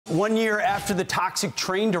1 year after the toxic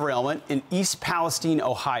train derailment in East Palestine,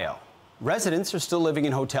 Ohio, residents are still living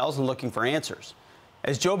in hotels and looking for answers,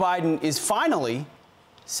 as Joe Biden is finally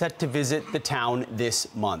set to visit the town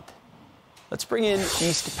this month. Let's bring in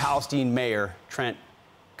East Palestine Mayor Trent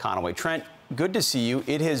Conaway. Trent, good to see you.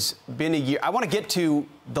 It has been a year. I want to get to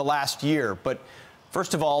the last year, but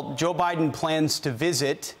first of all, Joe Biden plans to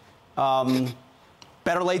visit.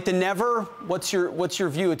 Better late than never. What's your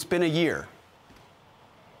view? It's been a year.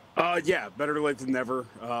 Yeah, better late than never.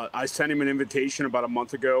 I sent him an invitation about a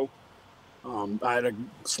month ago. I had a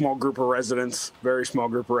small group of residents, very small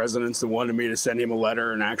group of residents, that wanted me to send him a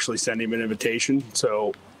letter and actually send him an invitation.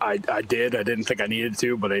 So I did. I didn't think I needed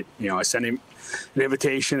to, but I sent him an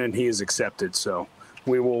invitation and he has accepted. So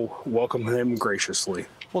we will welcome him graciously.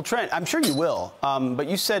 Well, Trent, I'm sure you will. But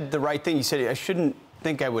you said the right thing. You said I shouldn't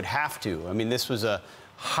think I would have to. I mean, this was a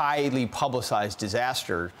highly publicized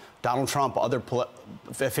disaster. Donald Trump, other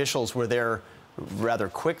officials were there rather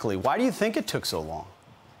quickly. Why do you think it took so long?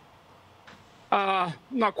 I'm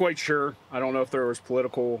not quite sure. I don't know if there was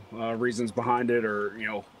political reasons behind it or,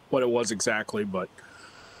 what it was exactly. But,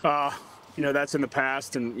 that's in the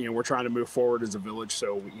past. And, we're trying to move forward as a village.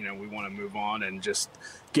 So, we want to move on and just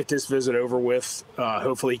get this visit over with.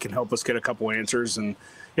 Hopefully he can help us get a couple answers. And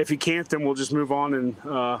if he can't, then we'll just move on and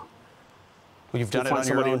well, you've done it on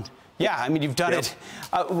your own. Yeah, I mean, you've done it.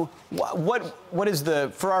 What is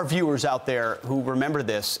for our viewers out there who remember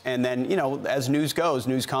this, and then, as news goes,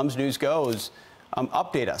 news comes, news goes,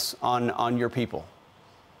 update us on your people.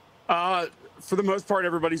 For the most part,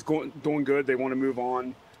 everybody's doing good. They want to move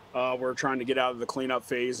on. We're trying to get out of the cleanup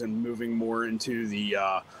phase and moving more into the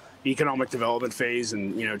economic development phase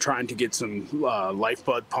and, trying to get some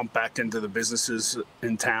lifeblood pumped back into the businesses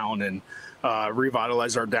in town and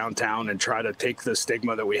revitalize our downtown and try to take the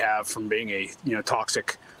stigma that we have from being a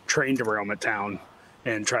toxic train derailment town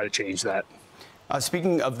and try to change that.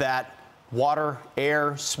 Speaking of that, water,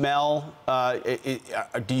 air, smell,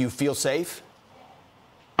 do you feel safe?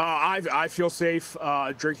 I feel safe.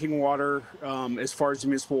 Drinking water, as far as the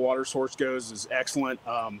municipal water source goes, is excellent.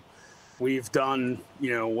 We've done,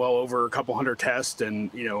 well over a couple hundred tests,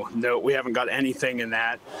 and no, we haven't got anything in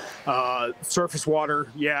that. Surface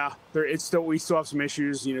water, yeah, we still have some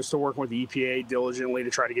issues. Still working with the EPA diligently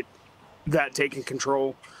to try to get that taken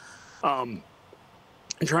control, and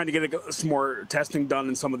trying to get some more testing done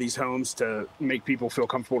in some of these homes to make people feel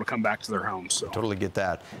comfortable to come back to their homes. So. Totally get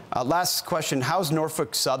that. Last question: how's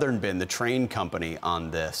Norfolk Southern been, the train company,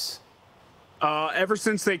 on this? Ever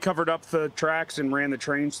since they covered up the tracks and ran the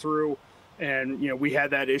trains through. And, we had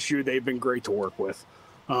that issue. They've been great to work with.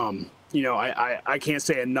 I can't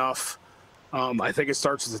say enough. I think it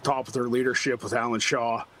starts at the top with their leadership with Alan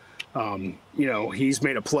Shaw. He's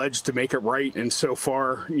made a pledge to make it right. And so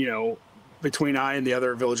far, between I and the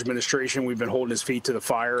other village administration, we've been holding his feet to the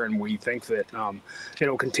fire. And we think that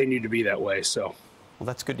it'll continue to be that way. So, well,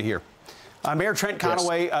 that's good to hear. Mayor Trent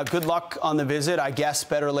Conaway, yes. Good luck on the visit. I guess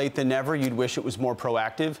better late than never. You'd wish it was more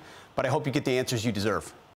proactive, but I hope you get the answers you deserve.